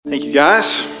Thank you,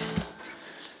 guys.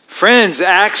 Friends,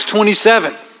 Acts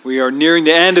 27. We are nearing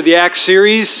the end of the Acts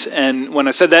series, and when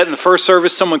I said that in the first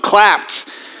service, someone clapped,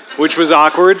 which was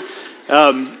awkward.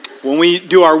 When we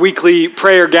do our weekly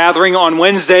prayer gathering on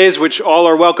Wednesdays, which all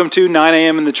are welcome to, 9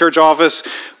 a.m. in the church office,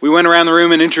 we went around the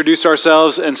room and introduced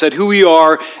ourselves and said who we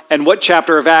are and what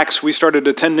chapter of Acts we started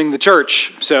attending the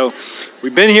church. So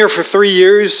we've been here for 3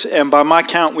 years, and by my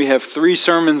count, we have 3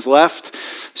 sermons left.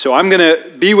 So I'm going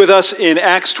to be with us in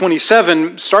Acts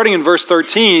 27, starting in verse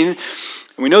 13.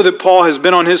 We know that Paul has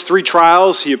been on his 3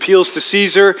 trials. He appeals to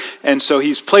Caesar, and so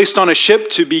he's placed on a ship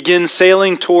to begin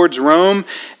sailing towards Rome.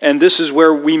 And this is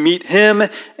where we meet him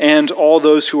and all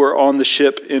those who are on the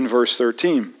ship in verse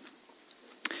 13.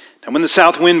 Now when the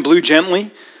south wind blew gently,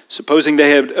 supposing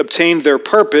they had obtained their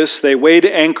purpose, they weighed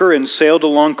anchor and sailed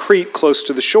along Crete close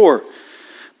to the shore.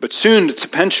 But soon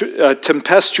a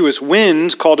tempestuous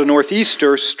wind called a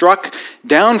northeaster struck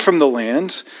down from the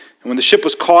land, and when the ship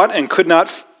was caught and could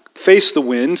not face the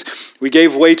wind, we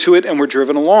gave way to it and were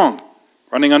driven along.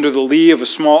 Running under the lee of a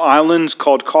small island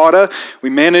called Cauda, we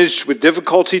managed with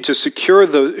difficulty to secure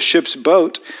the ship's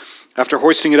boat. After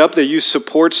hoisting it up, they used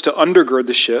supports to undergird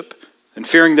the ship, and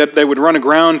fearing that they would run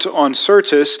aground on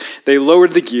Syrtis, they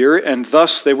lowered the gear, and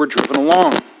thus they were driven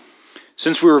along.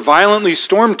 Since we were violently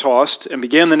storm-tossed and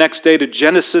began the next day to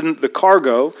jettison the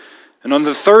cargo, and on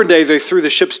the 3rd day they threw the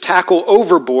ship's tackle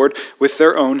overboard with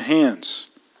their own hands.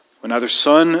 When neither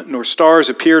sun nor stars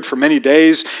appeared for many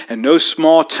days, and no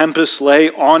small tempest lay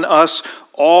on us,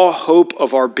 all hope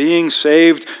of our being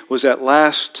saved was at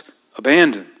last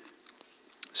abandoned.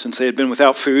 Since they had been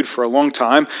without food for a long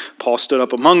time, Paul stood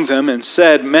up among them and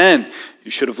said, "Men,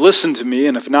 you should have listened to me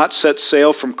and have not set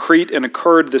sail from Crete and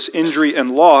incurred this injury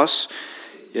and loss.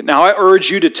 Yet now I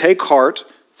urge you to take heart,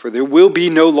 for there will be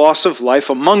no loss of life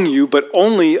among you, but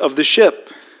only of the ship.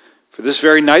 For this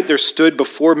very night there stood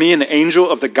before me an angel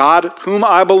of the God whom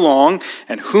I belong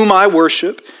and whom I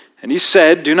worship. And he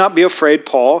said, 'Do not be afraid,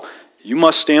 Paul. You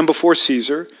must stand before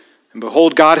Caesar. And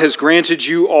behold, God has granted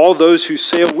you all those who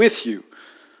sail with you.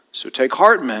 So take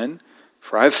heart, men,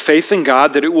 for I have faith in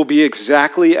God that it will be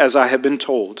exactly as I have been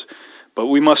told. But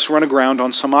we must run aground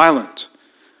on some island.'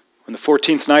 When the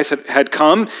 14th night had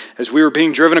come, as we were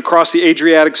being driven across the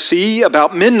Adriatic Sea,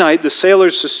 about midnight the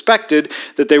sailors suspected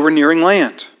that they were nearing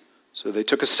land. So they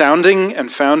took a sounding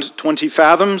and found 20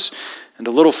 fathoms, and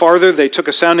a little farther they took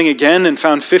a sounding again and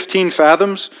found 15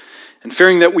 fathoms. And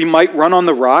fearing that we might run on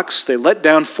the rocks, they let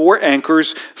down 4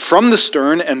 anchors from the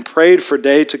stern and prayed for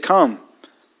day to come.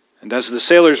 And as the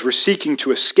sailors were seeking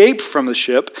to escape from the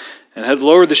ship and had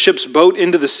lowered the ship's boat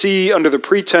into the sea under the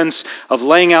pretense of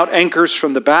laying out anchors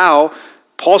from the bow,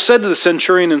 Paul said to the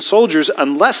centurion and soldiers,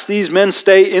 'Unless these men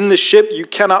stay in the ship, you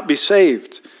cannot be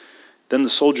saved.' Then the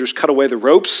soldiers cut away the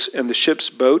ropes and the ship's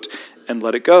boat and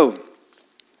let it go.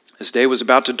 As day was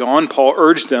about to dawn, Paul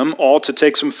urged them all to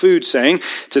take some food, saying,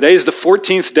 'Today is the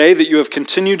 14th day that you have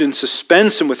continued in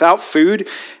suspense and without food,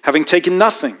 having taken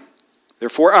nothing.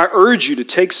 Therefore I urge you to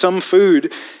take some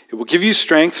food. It will give you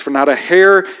strength, for not a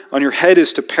hair on your head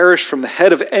is to perish from the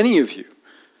head of any of you.'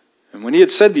 And when he had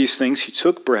said these things, he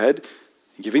took bread,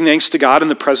 and giving thanks to God in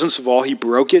the presence of all, he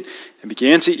broke it and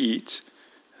began to eat.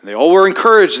 And they all were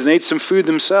encouraged and ate some food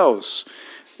themselves.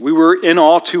 We were in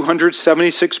all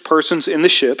 276 persons in the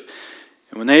ship,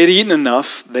 and when they had eaten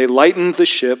enough, they lightened the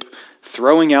ship,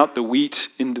 throwing out the wheat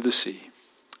into the sea."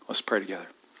 Let's pray together.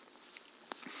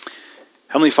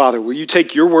 Heavenly Father, will you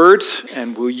take your words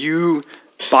and will you,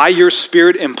 by your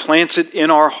Spirit, implant it in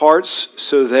our hearts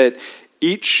so that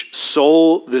each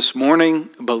soul this morning,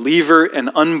 believer and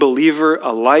unbeliever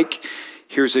alike,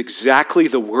 here's exactly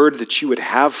the word that you would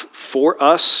have for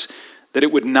us, that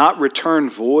it would not return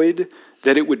void,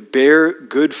 that it would bear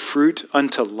good fruit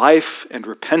unto life and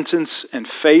repentance and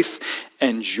faith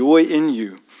and joy in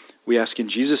you. We ask in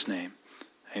Jesus' name,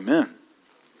 amen.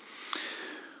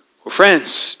 Well,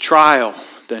 friends, trial,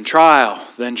 then trial,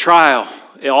 then trial,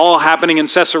 all happening in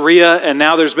Caesarea, and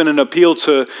now there's been an appeal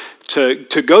to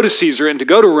go to Caesar and to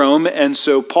go to Rome, and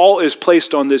so Paul is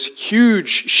placed on this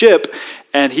huge ship,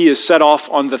 and he is set off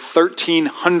on the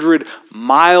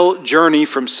 1,300-mile journey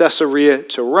from Caesarea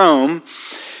to Rome.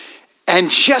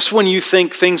 And just when you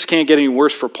think things can't get any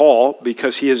worse for Paul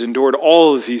because he has endured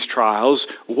all of these trials,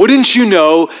 wouldn't you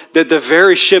know that the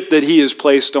very ship that he is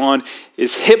placed on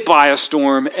is hit by a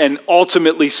storm and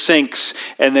ultimately sinks,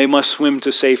 and they must swim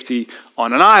to safety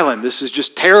on an island. This is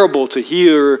just terrible to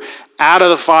hear out of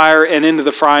the fire and into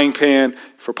the frying pan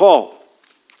for Paul.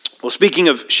 Well, speaking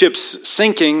of ships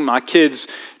sinking, my kids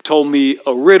told me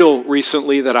a riddle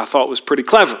recently that I thought was pretty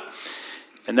clever.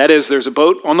 And that is, there's a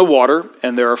boat on the water,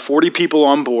 and there are 40 people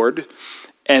on board,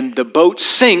 and the boat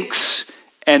sinks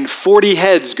and 40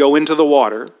 heads go into the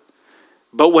water.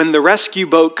 But when the rescue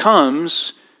boat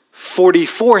comes,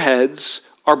 44 heads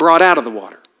are brought out of the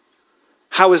water.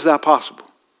 How is that possible?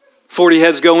 40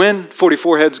 heads go in,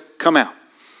 44 heads come out.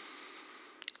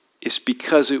 It's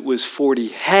because it was 40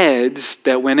 heads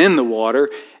that went in the water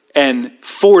and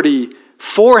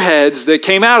 44 heads that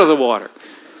came out of the water.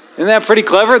 Isn't that pretty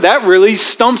clever? That really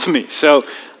stumped me. So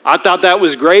I thought that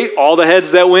was great. All the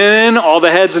heads that went in, all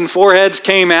the heads and 4 heads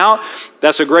came out.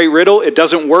 That's a great riddle. It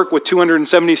doesn't work with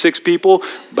 276 people,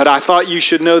 but I thought you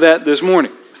should know that this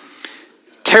morning.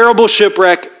 Terrible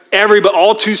shipwreck.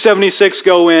 All 276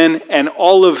 go in, and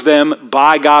all of them,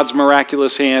 by God's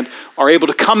miraculous hand, are able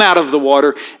to come out of the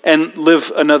water and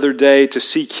live another day to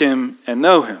seek him and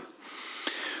know him.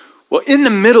 Well, in the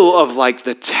middle of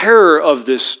the terror of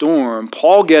this storm,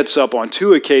 Paul gets up on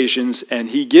 2 occasions and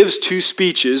he gives 2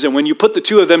 speeches. And when you put the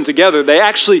 2 of them together, they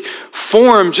actually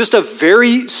form just a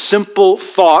very simple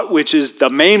thought, which is the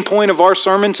main point of our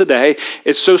sermon today.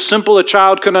 It's so simple a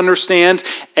child could understand,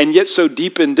 and yet so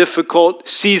deep and difficult,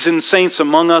 seasoned saints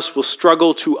among us will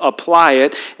struggle to apply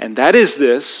it. And that is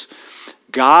this: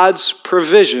 God's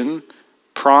provision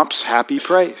prompts happy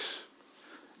praise.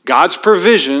 God's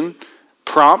provision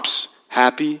prompts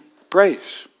happy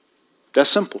praise. That's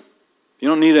simple. You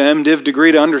don't need an MDiv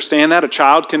degree to understand that. A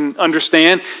child can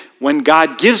understand when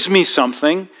God gives me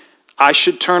something, I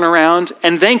should turn around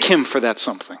and thank him for that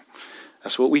something.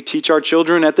 That's what we teach our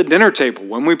children at the dinner table.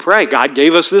 When we pray, God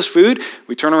gave us this food,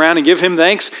 we turn around and give him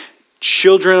thanks.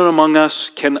 Children among us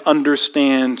can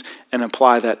understand and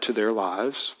apply that to their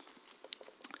lives.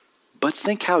 But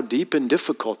think how deep and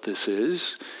difficult this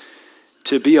is,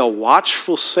 to be a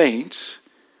watchful saint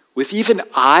with even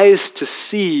eyes to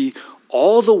see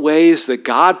all the ways that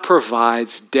God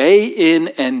provides day in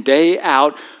and day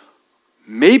out,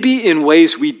 maybe in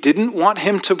ways we didn't want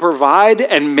him to provide,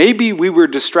 and maybe we were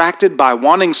distracted by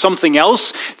wanting something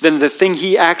else than the thing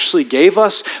he actually gave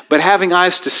us, but having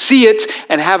eyes to see it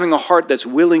and having a heart that's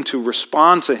willing to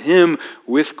respond to him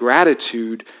with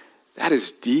gratitude, that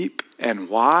is deep and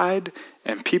wide.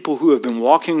 And people who have been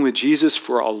walking with Jesus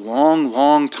for a long,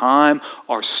 long time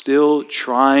are still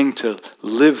trying to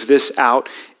live this out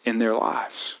in their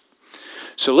lives.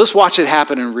 So let's watch it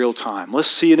happen in real time. Let's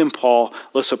see it in Paul.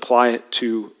 Let's apply it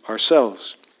to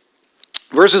ourselves.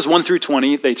 Verses 1 through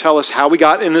 20, they tell us how we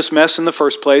got in this mess in the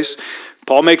first place.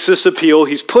 Paul makes this appeal.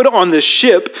 He's put on this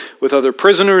ship with other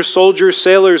prisoners, soldiers,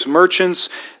 sailors, merchants.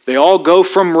 They all go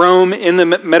from Rome in the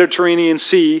Mediterranean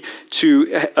Sea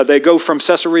they go from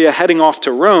Caesarea heading off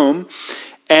to Rome.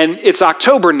 And it's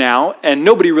October now, and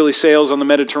nobody really sails on the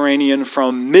Mediterranean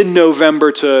from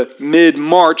mid-November to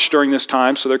mid-March during this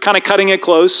time. So they're kind of cutting it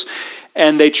close.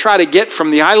 And they try to get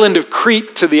from the island of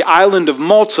Crete to the island of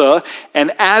Malta.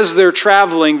 And as they're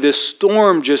traveling, this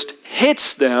storm just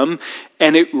hits them,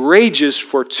 and it rages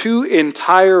for 2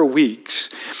 entire weeks.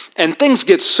 And things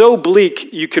get so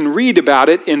bleak, you can read about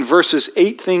it in verses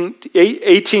 18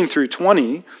 through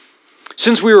 20.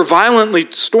 Since we were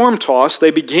violently storm-tossed, they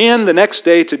began the next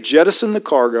day to jettison the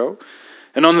cargo.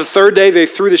 And on the 3rd day, they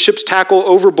threw the ship's tackle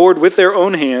overboard with their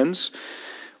own hands.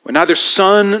 When neither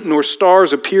sun nor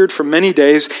stars appeared for many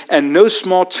days, and no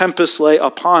small tempest lay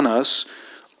upon us,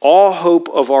 all hope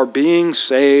of our being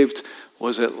saved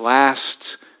was at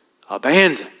last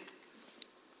abandoned.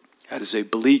 That is a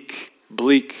bleak,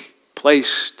 bleak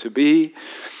place to be.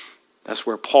 That's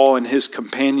where Paul and his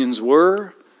companions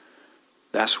were.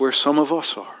 That's where some of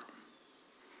us are.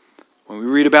 When we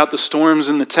read about the storms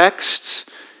in the texts,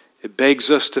 it begs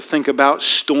us to think about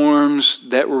storms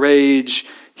that rage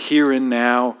here and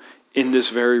now in this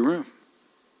very room.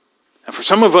 And for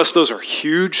some of us, those are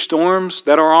huge storms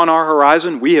that are on our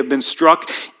horizon. We have been struck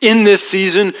in this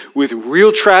season with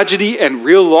real tragedy and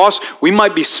real loss. We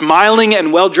might be smiling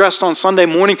and well-dressed on Sunday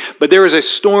morning, but there is a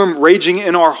storm raging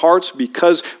in our hearts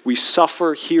because we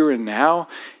suffer here and now.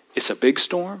 It's a big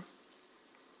storm.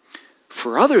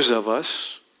 For others of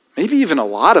us, maybe even a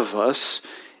lot of us,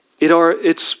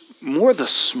 it's more the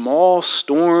small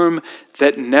storm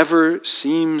that never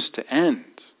seems to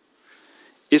end.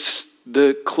 It's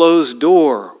the closed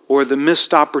door, or the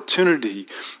missed opportunity,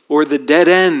 or the dead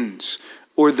ends,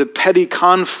 or the petty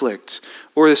conflict,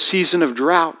 or the season of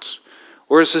drought,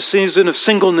 or it's a season of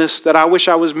singleness that I wish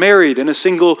I was married, and a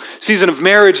season of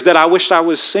marriage that I wish I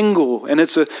was single, and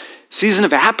it's a season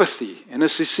of apathy, and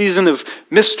it's a season of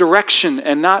misdirection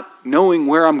and not knowing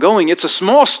where I'm going. It's a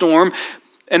small storm,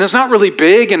 and it's not really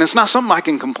big, and it's not something I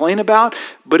can complain about,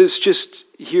 but it's just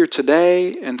here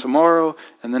today and tomorrow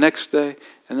and the next day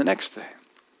and the next day.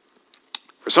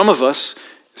 For some of us,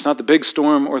 It's not the big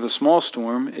storm or the small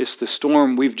storm. It's the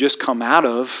storm we've just come out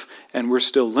of and we're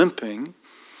still limping.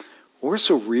 Or it's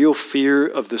a real fear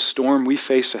of the storm we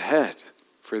face ahead,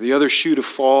 for the other shoe to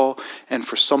fall and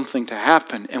for something to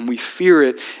happen. And we fear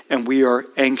it and we are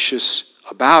anxious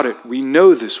about it. We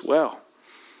know this well.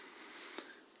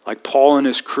 Like Paul and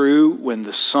his crew, when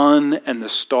the sun and the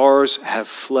stars have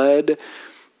fled,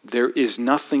 there is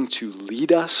nothing to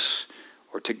lead us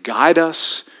or to guide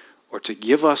us or to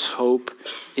give us hope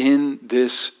in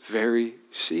this very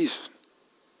season.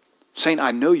 Saint,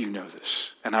 I know you know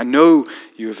this, and I know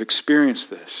you have experienced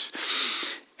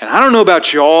this. And I don't know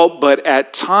about y'all, but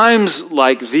at times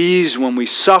like these, when we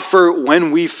suffer,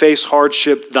 when we face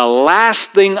hardship, the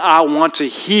last thing I want to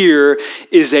hear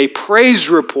is a praise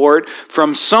report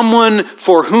from someone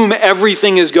for whom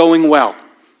everything is going well,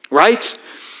 right?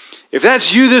 If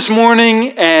that's you this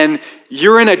morning and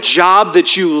you're in a job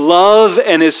that you love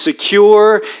and is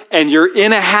secure, and you're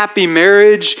in a happy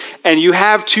marriage, and you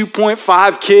have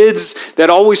 2.5 kids that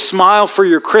always smile for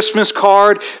your Christmas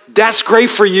card, that's great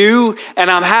for you, and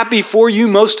I'm happy for you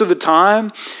most of the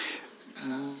time.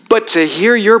 But to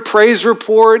hear your praise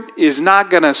report is not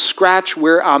going to scratch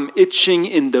where I'm itching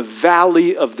in the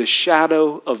valley of the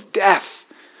shadow of death.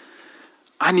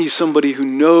 I need somebody who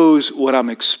knows what I'm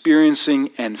experiencing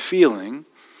and feeling.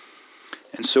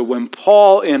 And so when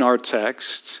Paul in our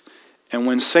text, and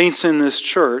when saints in this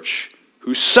church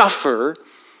who suffer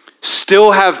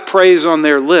still have praise on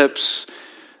their lips,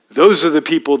 those are the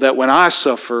people that when I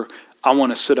suffer, I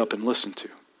want to sit up and listen to.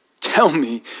 Tell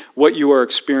me what you are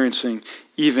experiencing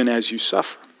even as you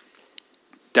suffer.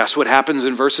 That's what happens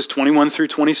in verses 21 through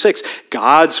 26.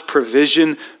 God's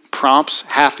provision prompts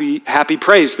happy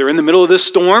praise. They're in the middle of this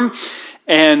storm,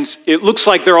 and it looks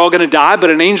like they're all going to die, but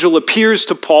an angel appears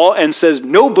to Paul and says,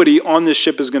 nobody on this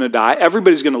ship is going to die.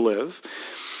 Everybody's going to live.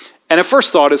 And at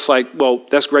first thought, it's like, well,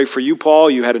 that's great for you, Paul.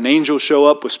 You had an angel show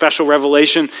up with special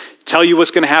revelation, tell you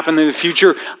what's going to happen in the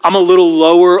future. I'm a little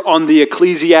lower on the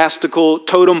ecclesiastical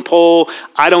totem pole.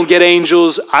 I don't get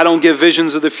angels. I don't get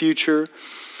visions of the future.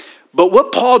 But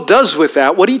what Paul does with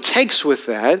that, what he takes with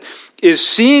that, is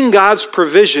seeing God's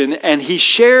provision, and he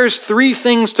shares 3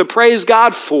 things to praise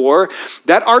God for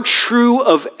that are true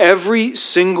of every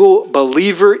single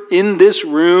believer in this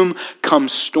room, come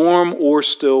storm or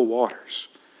still waters.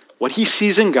 What he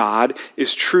sees in God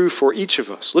is true for each of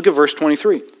us. Look at verse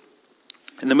 23.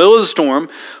 In the middle of the storm,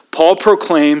 Paul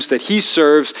proclaims that he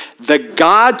serves the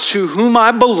God to whom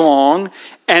I belong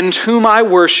and whom I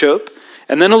worship.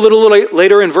 And then a little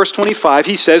later in verse 25,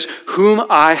 he says, whom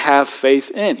I have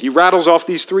faith in. He rattles off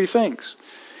these 3 things.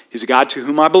 He's a God to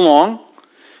whom I belong,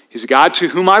 he's a God to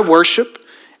whom I worship,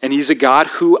 and he's a God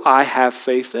who I have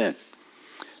faith in.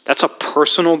 That's a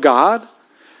personal God.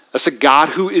 That's a God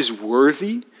who is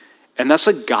worthy, and that's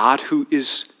a God who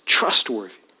is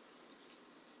trustworthy.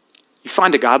 You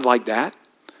find a God like that,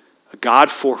 a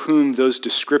God for whom those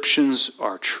descriptions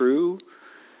are true,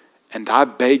 and I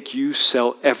beg you,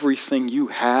 sell everything you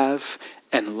have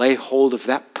and lay hold of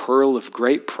that pearl of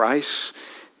great price,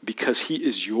 because he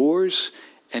is yours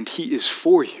and he is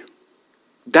for you.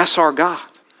 That's our God.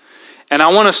 And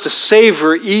I want us to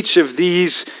savor each of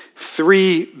these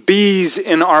 3 B's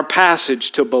in our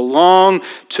passage: to belong,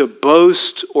 to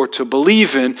boast, or to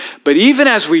believe in. But even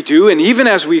as we do, and even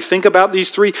as we think about these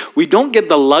 3, we don't get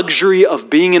the luxury of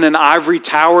being in an ivory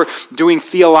tower doing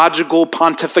theological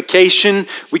pontification.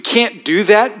 We can't do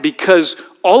that because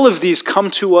all of these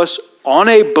come to us on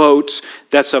a boat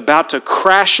that's about to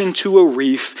crash into a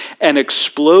reef and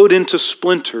explode into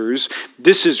splinters.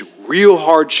 This is real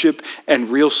hardship and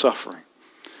real suffering.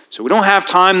 So we don't have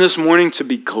time this morning to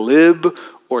be glib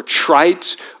or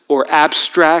trite or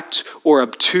abstract or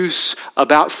obtuse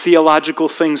about theological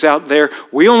things out there.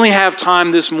 We only have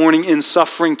time this morning in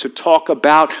suffering to talk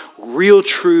about real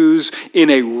truths in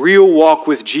a real walk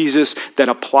with Jesus that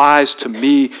applies to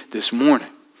me this morning.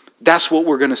 That's what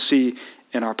we're going to see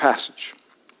in our passage.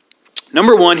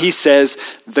 Number 1, he says,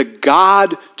 the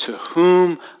God to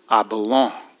whom I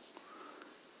belong.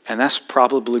 And that's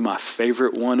probably my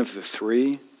favorite one of the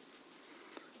 3.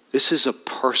 This is a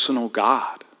personal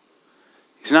God.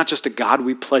 He's not just a God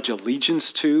we pledge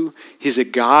allegiance to. He's a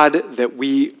God that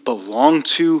we belong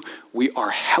to. We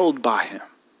are held by him.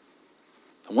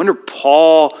 I wonder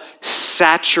Paul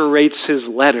saturates his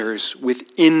letters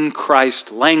with in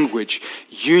Christ language,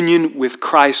 union with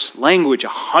Christ language.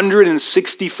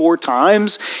 164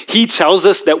 times he tells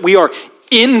us that we are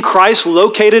in Christ,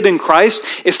 located in Christ,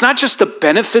 it's not just the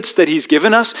benefits that he's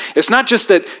given us. It's not just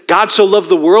that God so loved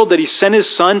the world that he sent his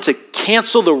son to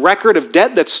cancel the record of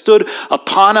debt that stood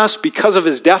upon us because of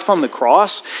his death on the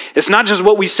cross. It's not just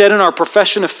what we said in our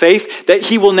profession of faith, that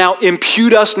he will now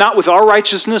impute us not with our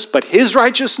righteousness, but his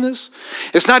righteousness.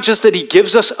 It's not just that he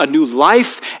gives us a new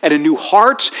life and a new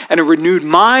heart and a renewed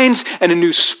mind and a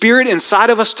new spirit inside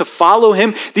of us to follow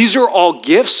him. These are all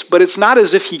gifts, but it's not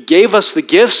as if he gave us the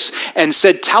gifts and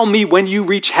said, tell me when you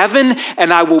reach heaven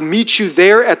and I will meet you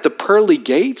there at the pearly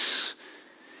gates.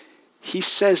 He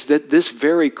says that this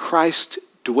very Christ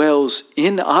dwells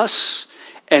in us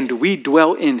and we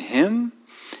dwell in him,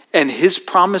 and his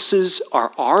promises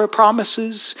are our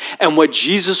promises, and what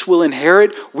Jesus will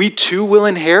inherit, we too will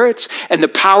inherit. And the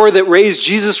power that raised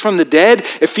Jesus from the dead,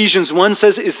 Ephesians 1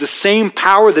 says, is the same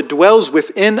power that dwells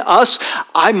within us.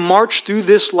 I march through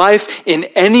this life in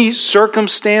any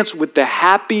circumstance with the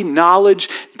happy knowledge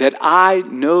that I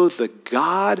know the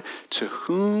God to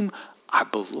whom I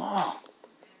belong.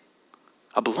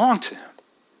 I belong to him.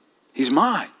 He's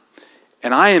mine,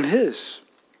 and I am his.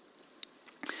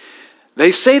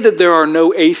 They say that there are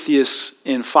no atheists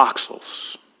in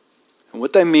foxholes. And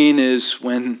what they mean is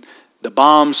when the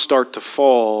bombs start to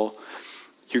fall,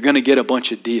 you're going to get a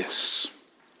bunch of deists.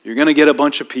 You're going to get a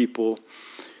bunch of people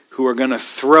who are going to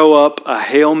throw up a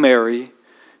Hail Mary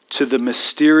to the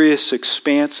mysterious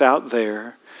expanse out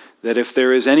there, that if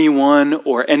there is anyone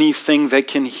or anything that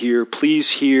can hear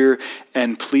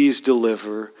and please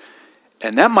deliver.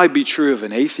 And that might be true of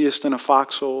an atheist in a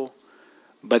foxhole,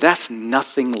 but that's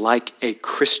nothing like a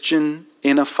Christian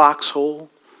in a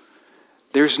foxhole.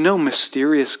 There's no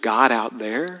mysterious God out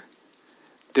there.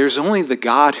 There's only the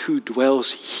God who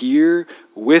dwells here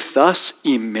with us,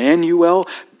 Emmanuel,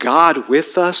 God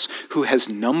with us, who has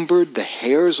numbered the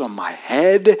hairs on my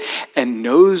head and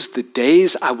knows the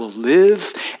days I will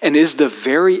live and is the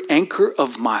very anchor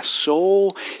of my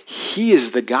soul. He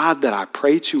is the God that I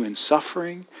pray to in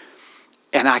suffering,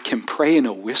 and I can pray in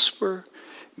a whisper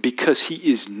because he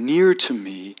is near to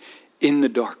me in the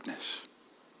darkness.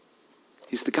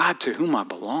 He's the God to whom I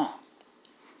belong.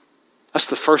 That's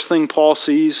the first thing Paul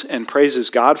sees and praises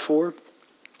God for.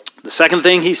 The second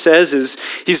thing he says is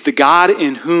he's the God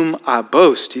in whom I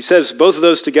boast. He says both of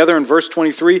those together in verse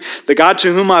 23, the God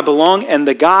to whom I belong and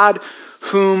the God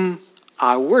whom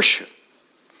I worship.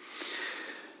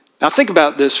 Now think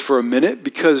about this for a minute,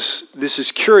 because this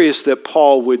is curious that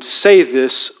Paul would say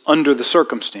this under the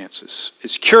circumstances.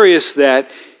 It's curious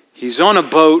that he's on a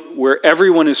boat where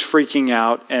everyone is freaking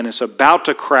out and it's about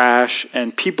to crash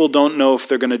and people don't know if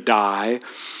they're going to die.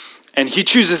 And he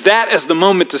chooses that as the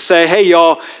moment to say, hey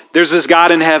y'all, there's this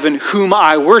God in heaven whom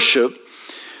I worship.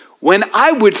 When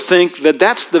I would think that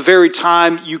that's the very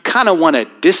time you kind of want to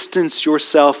distance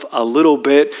yourself a little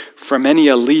bit from any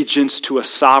allegiance to a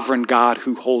sovereign God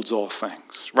who holds all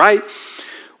things, right?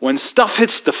 When stuff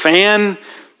hits the fan,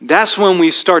 that's when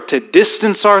we start to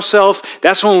distance ourselves.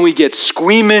 That's when we get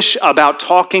squeamish about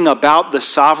talking about the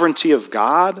sovereignty of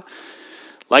God.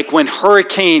 Like when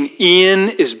Hurricane Ian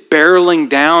is barreling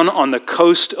down on the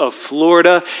coast of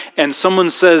Florida and someone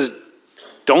says,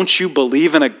 don't you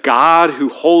believe in a God who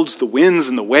holds the winds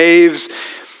and the waves?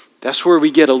 That's where we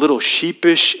get a little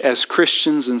sheepish as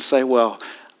Christians and say, well,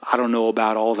 I don't know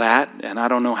about all that, and I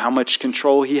don't know how much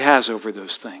control he has over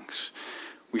those things.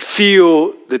 We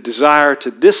feel the desire to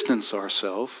distance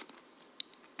ourselves.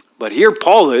 But here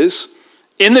Paul is,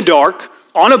 in the dark,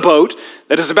 on a boat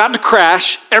that is about to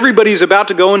crash. Everybody's about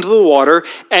to go into the water,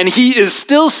 and he is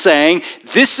still saying,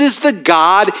 this is the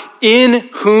God in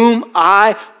whom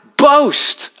I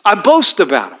boast. I boast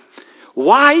about him.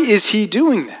 Why is he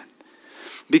doing that?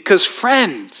 Because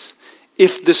friends,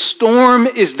 if the storm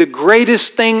is the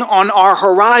greatest thing on our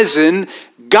horizon,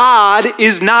 God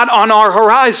is not on our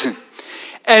horizon.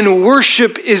 And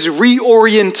worship is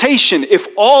reorientation. If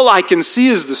all I can see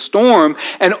is the storm,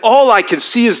 and all I can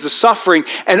see is the suffering,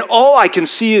 and all I can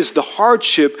see is the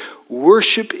hardship,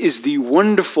 worship is the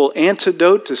wonderful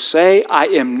antidote to say, I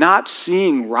am not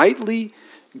seeing rightly.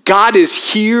 God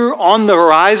is here on the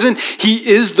horizon. He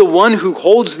is the one who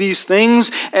holds these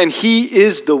things, and he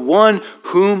is the one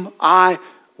whom I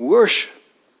worship.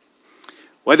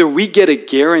 Whether we get a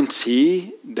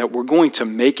guarantee that we're going to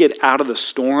make it out of the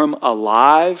storm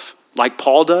alive, like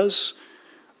Paul does,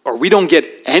 or we don't get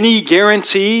any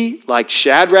guarantee, like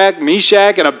Shadrach,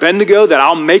 Meshach, and Abednego, that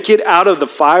I'll make it out of the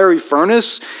fiery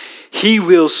furnace, he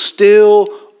will still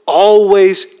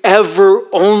always, ever,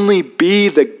 only be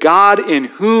the God in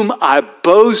whom I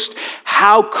boast.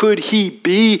 How could he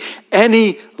be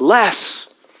any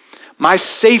less? My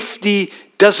safety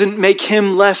doesn't make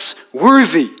him less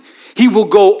worthy. He will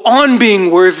go on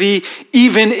being worthy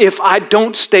even if I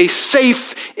don't stay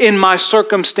safe in my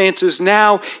circumstances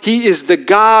now. He is the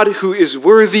God who is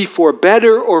worthy for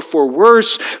better or for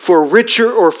worse, for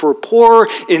richer or for poorer,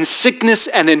 in sickness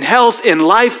and in health, in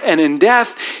life and in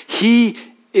death. He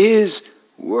is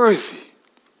worthy.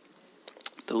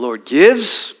 The Lord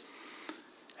gives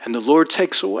and the Lord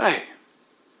takes away.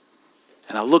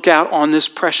 And I look out on this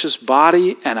precious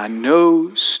body and I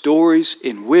know stories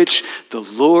in which the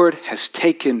Lord has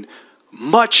taken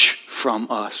much from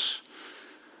us.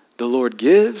 The Lord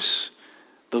gives,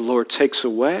 the Lord takes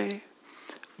away.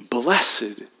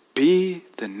 Blessed be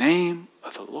the name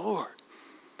of the Lord.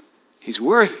 He's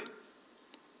worthy.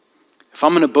 If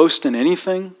I'm going to boast in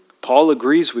anything, Paul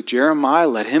agrees with Jeremiah,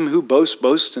 let him who boasts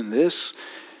boast in this,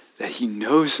 that he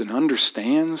knows and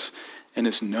understands and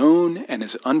is known and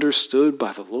is understood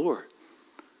by the Lord.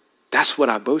 That's what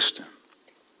I boast in.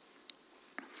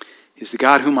 He's the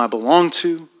God whom I belong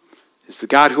to. He's the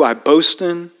God who I boast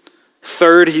in.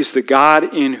 Third, he's the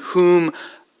God in whom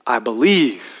I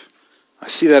believe. I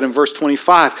see that in verse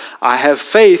 25. I have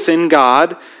faith in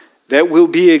God that it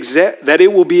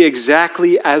will be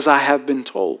exactly as I have been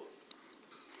told.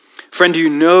 Friend, do you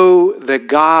know that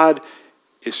God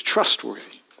is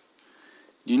trustworthy?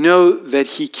 You know that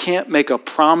he can't make a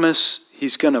promise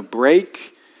he's going to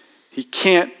break. He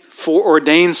can't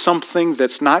foreordain something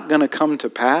that's not going to come to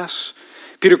pass.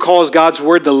 Peter calls God's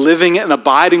word the living and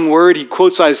abiding word. He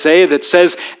quotes Isaiah that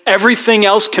says everything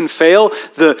else can fail.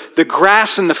 The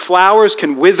grass and the flowers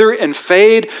can wither and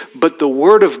fade, but the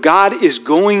word of God is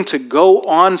going to go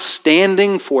on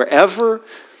standing forever.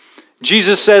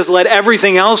 Jesus says, let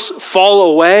everything else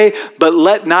fall away, but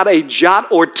let not a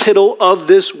jot or tittle of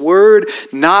this word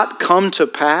not come to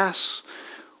pass.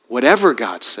 Whatever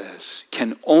God says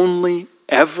can only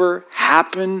ever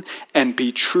happen and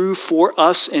be true for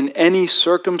us in any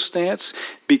circumstance,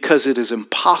 because it is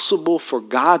impossible for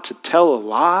God to tell a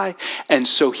lie. And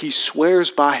so he swears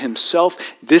by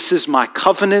himself, this is my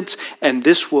covenant and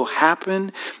this will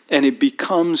happen. And it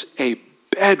becomes a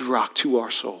bedrock to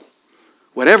our soul.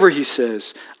 Whatever he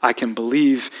says, I can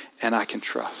believe and I can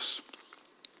trust.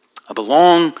 I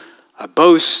belong, I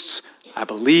boast, I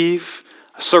believe.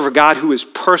 I serve a God who is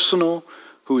personal,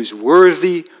 who is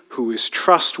worthy, who is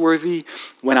trustworthy.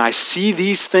 When I see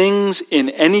these things in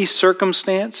any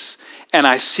circumstance, and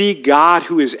I see God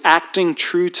who is acting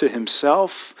true to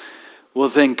himself, well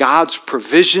then God's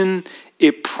provision,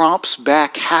 it prompts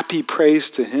back happy praise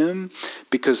to him,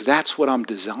 because that's what I'm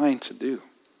designed to do.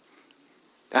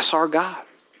 That's our God.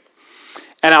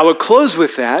 And I would close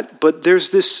with that, but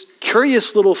there's this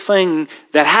curious little thing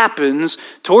that happens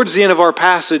towards the end of our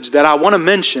passage that I want to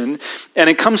mention, and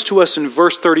it comes to us in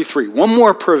verse 33. One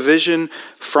more provision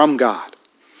from God.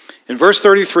 In verse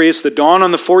 33, it's the dawn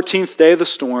on the 14th day of the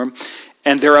storm,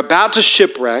 and they're about to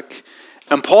shipwreck,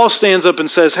 and Paul stands up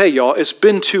and says, hey y'all, it's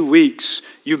been 2 weeks.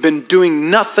 You've been doing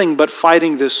nothing but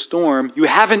fighting this storm. You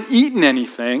haven't eaten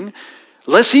anything.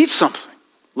 Let's eat something.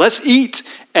 Let's eat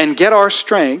and get our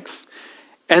strength.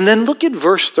 And then look at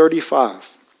verse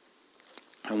 35.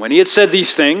 And when he had said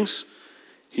these things,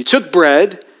 he took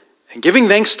bread, and giving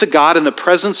thanks to God in the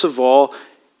presence of all,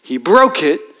 he broke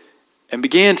it and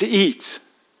began to eat.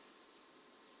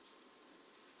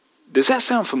 Does that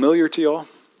sound familiar to y'all?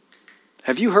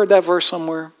 Have you heard that verse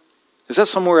somewhere? Is that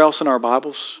somewhere else in our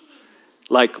Bibles?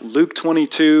 Like Luke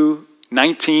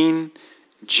 22:19.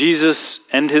 Jesus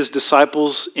and his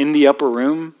disciples in the upper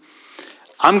room.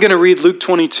 I'm going to read Luke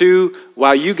 22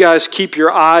 while you guys keep your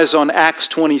eyes on Acts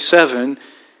 27.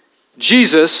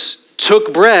 Jesus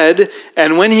took bread,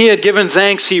 and when he had given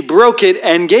thanks, he broke it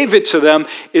and gave it to them.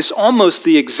 It's almost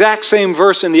the exact same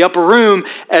verse in the upper room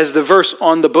as the verse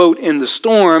on the boat in the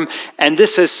storm, and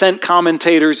this has sent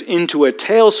commentators into a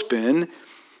tailspin.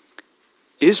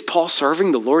 Is Paul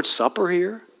serving the Lord's Supper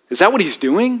here? Is that what he's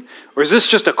doing? Or is this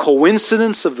just a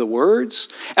coincidence of the words?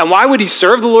 And why would he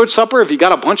serve the Lord's Supper if he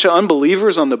got a bunch of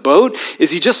unbelievers on the boat?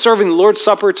 Is he just serving the Lord's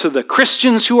Supper to the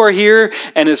Christians who are here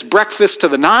and his breakfast to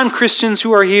the non-Christians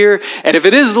who are here? And if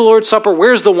it is the Lord's Supper,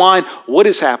 where's the wine? What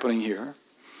is happening here?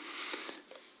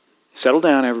 Settle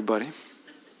down, everybody.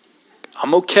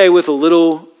 I'm okay with a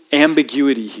little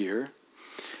ambiguity here,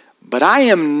 but I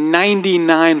am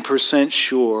 99%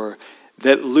 sure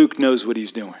that Luke knows what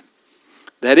he's doing.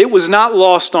 That it was not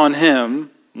lost on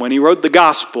him when he wrote the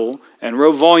gospel and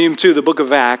wrote volume 2, the book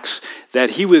of Acts,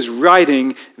 that he was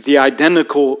writing the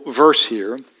identical verse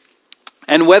here.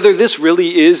 And whether this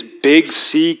really is big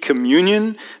C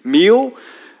communion meal,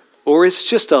 or it's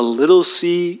just a little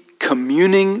c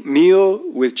communing meal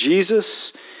with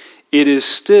Jesus, it is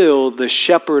still the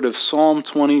shepherd of Psalm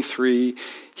 23.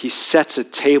 He sets a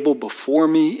table before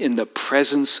me in the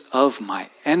presence of my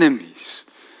enemies.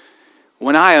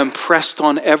 When I am pressed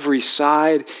on every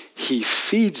side, he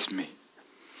feeds me.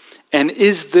 And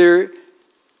is there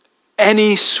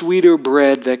any sweeter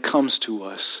bread that comes to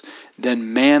us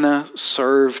than manna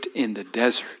served in the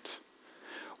desert?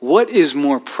 What is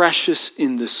more precious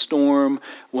in the storm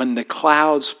when the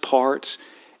clouds part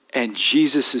and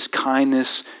Jesus'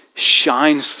 kindness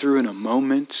shines through in a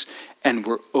moment and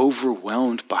we're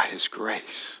overwhelmed by his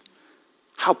grace?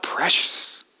 How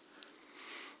precious.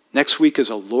 Next week is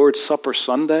a Lord's Supper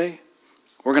Sunday.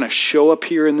 We're going to show up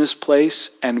here in this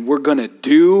place and we're going to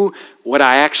do what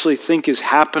I actually think is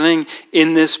happening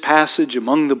in this passage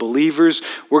among the believers.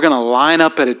 We're going to line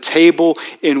up at a table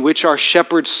in which our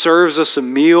shepherd serves us a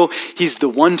meal. He's the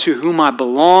one to whom I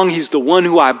belong. He's the one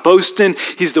who I boast in.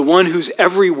 He's the one whose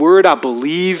every word I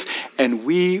believe. And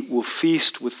we will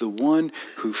feast with the one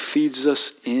who feeds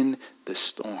us in the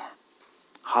storm.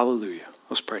 Hallelujah.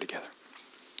 Let's pray together.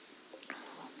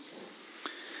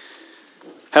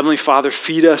 Heavenly Father,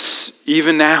 feed us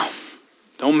even now.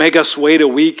 Don't make us wait a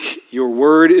week. Your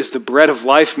word is the bread of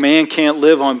life. Man can't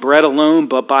live on bread alone,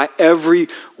 but by every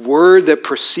word that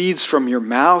proceeds from your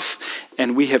mouth.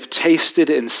 And we have tasted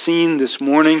and seen this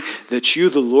morning that you,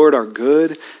 the Lord, are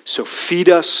good. So feed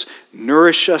us,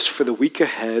 nourish us for the week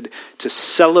ahead to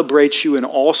celebrate you in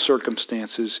all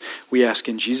circumstances. We ask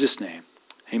in Jesus' name.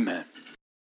 Amen.